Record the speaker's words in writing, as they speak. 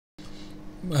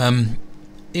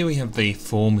Here we have the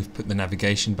form. We've put the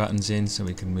navigation buttons in so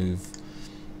we can move.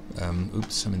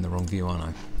 Oops, I'm in the wrong view,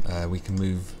 aren't I? We can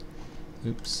move.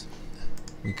 Oops.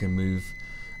 We can move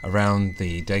around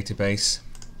the database.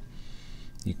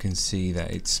 You can see that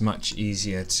it's much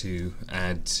easier to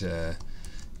add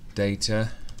data.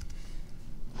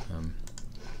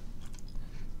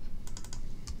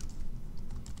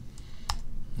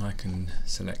 I can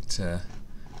select a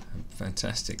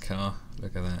fantastic car.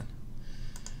 Look at that.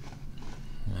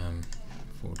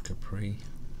 Ford Capri.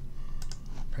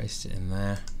 Paste it in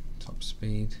there. Top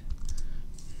speed.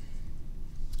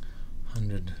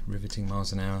 100 riveting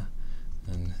miles an hour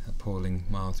and appalling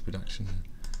miles production.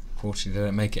 Fortunately they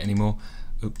don't make it anymore.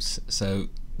 Oops. So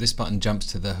this button jumps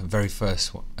to the very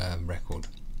first record.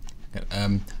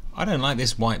 I don't like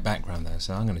this white background though,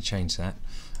 so I'm going to change that.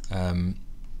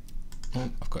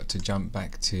 I've got to jump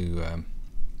back to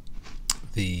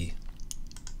the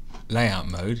layout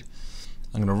mode.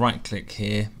 I'm going to right click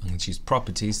here. I'm going to choose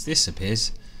properties. This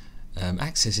appears.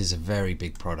 Access is a very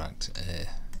big product.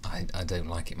 I don't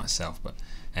like it myself,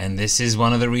 and this is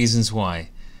one of the reasons why.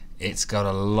 It's got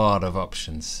a lot of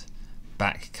options.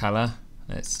 Back color.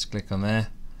 Let's click on there.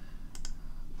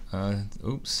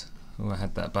 Oops. Oh, I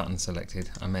had that button selected.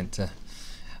 I meant to.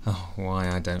 Oh, why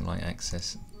I don't like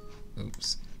access.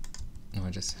 Oops. I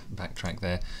just backtrack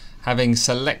there. Having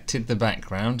selected the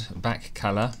background, back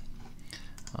color,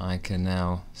 I can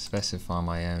now specify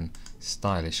my own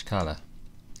stylish color.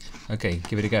 Okay,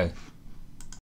 give it a go.